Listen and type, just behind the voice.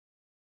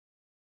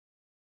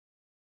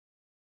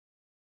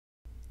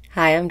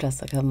Hi, I'm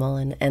Jessica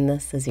Mullen, and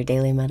this is your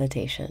daily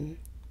meditation.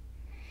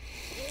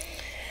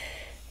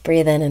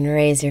 Breathe in and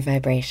raise your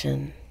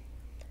vibration.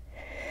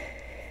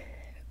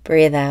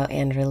 Breathe out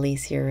and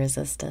release your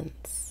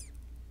resistance.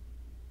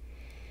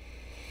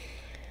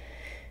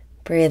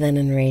 Breathe in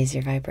and raise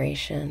your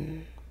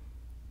vibration.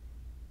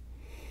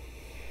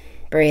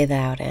 Breathe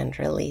out and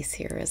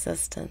release your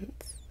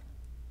resistance.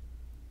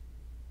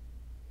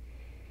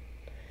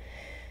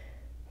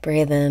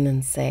 Breathe in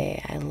and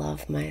say, I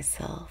love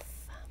myself.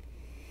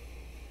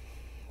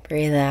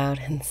 Breathe out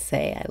and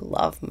say, I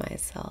love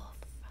myself.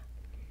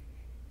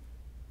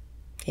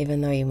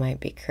 Even though you might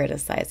be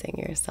criticizing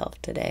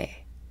yourself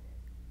today,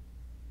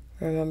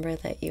 remember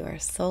that you are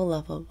so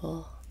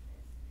lovable,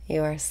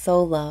 you are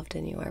so loved,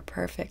 and you are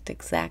perfect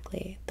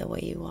exactly the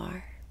way you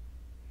are.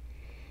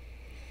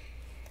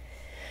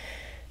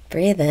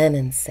 Breathe in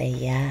and say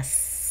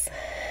yes.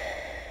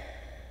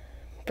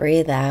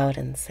 Breathe out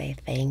and say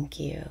thank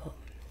you.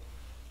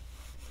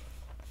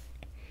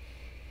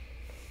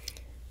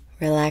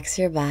 Relax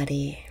your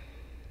body.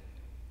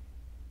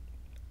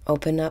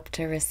 Open up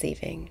to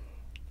receiving.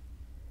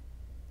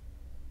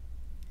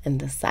 And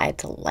decide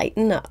to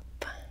lighten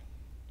up.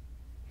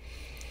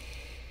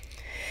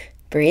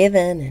 Breathe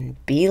in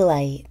and be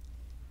light.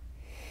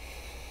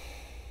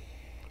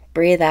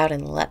 Breathe out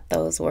and let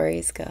those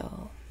worries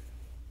go.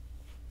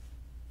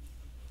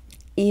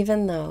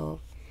 Even though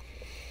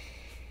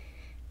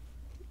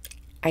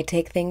I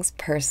take things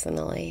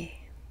personally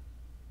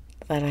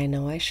that I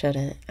know I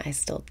shouldn't, I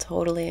still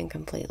totally and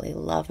completely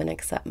love and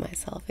accept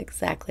myself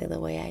exactly the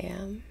way I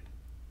am.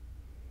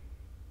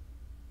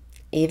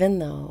 Even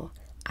though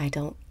I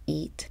don't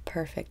eat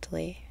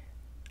perfectly,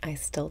 I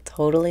still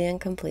totally and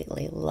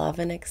completely love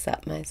and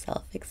accept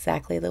myself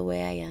exactly the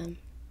way I am.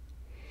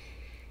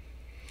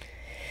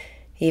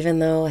 Even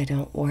though I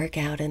don't work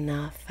out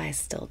enough, I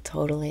still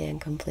totally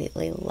and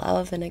completely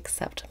love and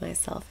accept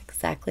myself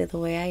exactly the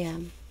way I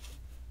am.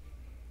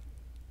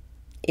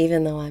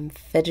 Even though I'm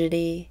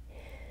fidgety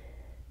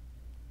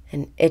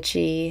and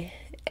itchy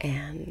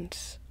and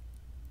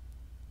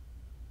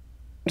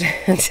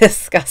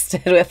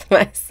disgusted with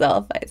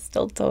myself, I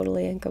still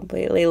totally and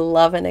completely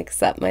love and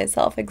accept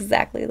myself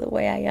exactly the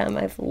way I am.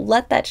 I've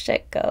let that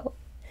shit go.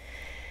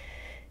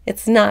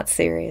 It's not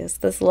serious.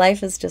 This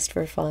life is just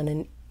for fun,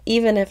 and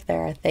even if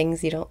there are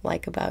things you don't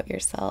like about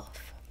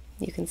yourself,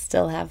 you can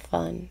still have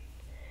fun.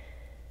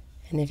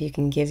 And if you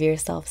can give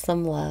yourself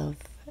some love,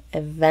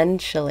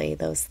 eventually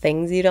those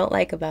things you don't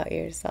like about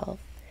yourself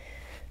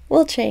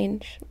will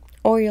change,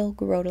 or you'll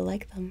grow to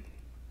like them.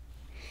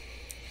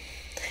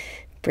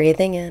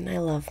 Breathing in, I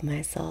love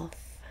myself.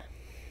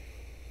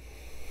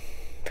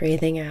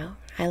 Breathing out,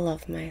 I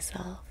love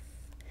myself.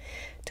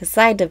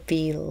 Decide to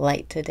be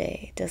light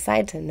today.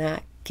 Decide to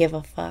not give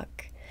a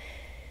fuck.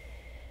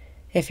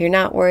 If you're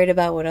not worried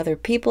about what other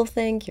people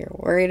think, you're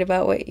worried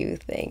about what you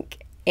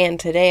think. And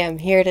today I'm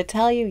here to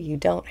tell you, you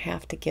don't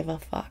have to give a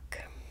fuck.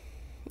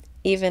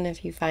 Even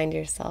if you find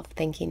yourself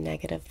thinking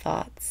negative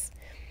thoughts.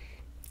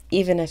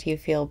 Even if you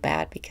feel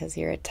bad because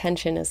your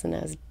attention isn't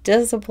as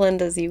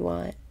disciplined as you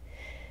want.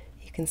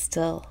 You can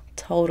still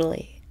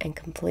totally and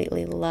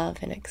completely love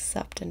and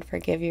accept and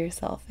forgive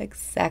yourself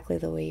exactly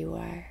the way you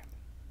are.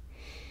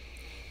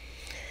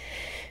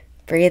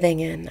 Breathing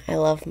in, I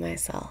love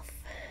myself.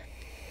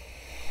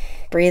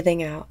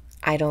 Breathing out,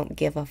 I don't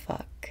give a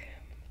fuck.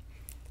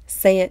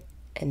 Say it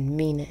and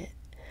mean it.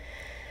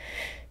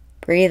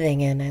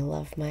 Breathing in, I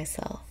love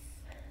myself.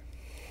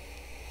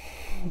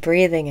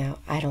 Breathing out,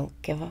 I don't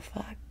give a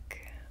fuck.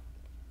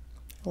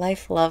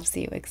 Life loves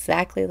you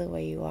exactly the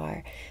way you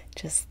are.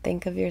 Just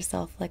think of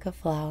yourself like a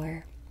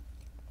flower.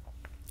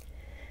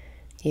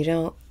 You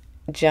don't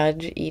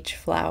judge each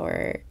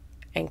flower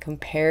and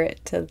compare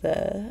it to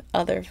the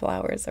other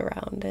flowers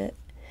around it.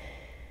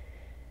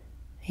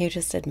 You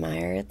just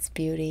admire its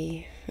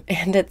beauty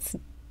and its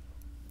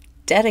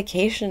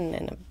dedication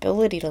and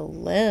ability to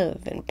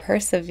live and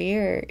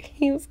persevere.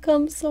 You've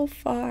come so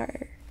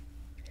far.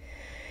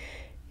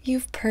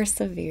 You've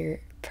persevered.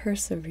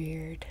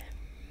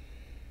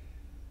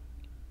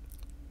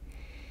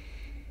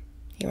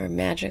 You are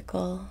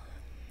magical,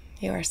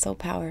 you are so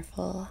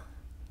powerful,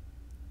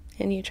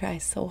 and you try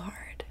so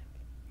hard.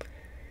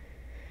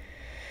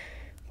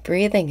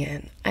 Breathing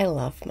in, I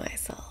love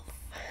myself.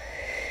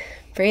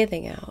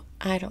 Breathing out,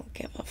 I don't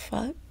give a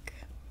fuck.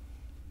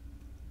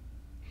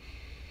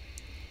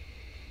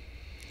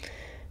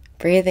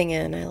 Breathing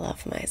in, I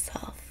love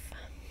myself.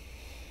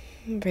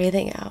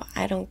 Breathing out,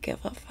 I don't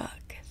give a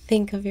fuck.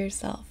 Think of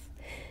yourself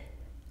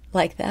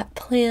like that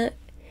plant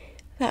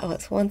that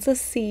was once a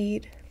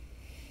seed.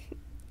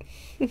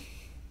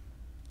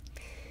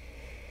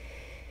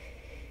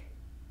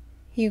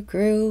 You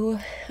grew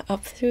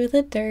up through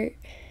the dirt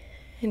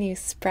and you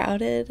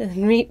sprouted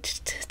and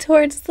reached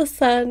towards the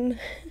sun.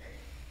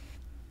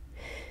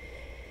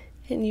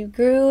 And you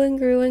grew and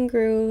grew and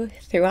grew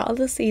through all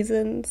the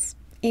seasons,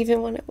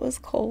 even when it was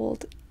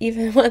cold,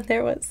 even when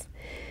there was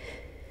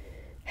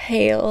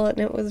hail and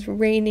it was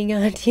raining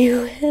on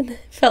you and it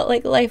felt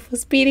like life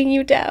was beating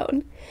you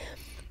down.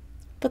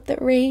 But the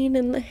rain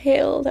and the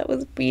hail that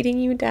was beating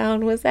you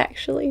down was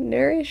actually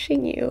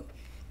nourishing you.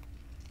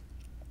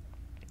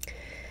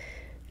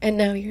 And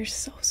now you're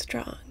so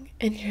strong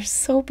and you're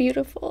so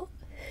beautiful.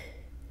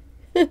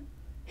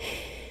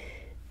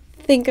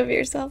 Think of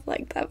yourself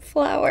like that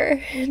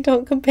flower and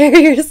don't compare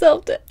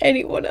yourself to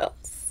anyone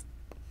else.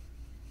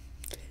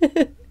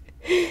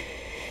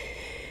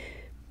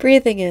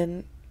 Breathing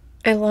in,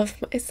 I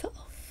love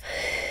myself.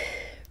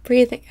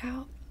 Breathing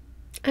out,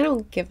 I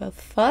don't give a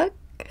fuck.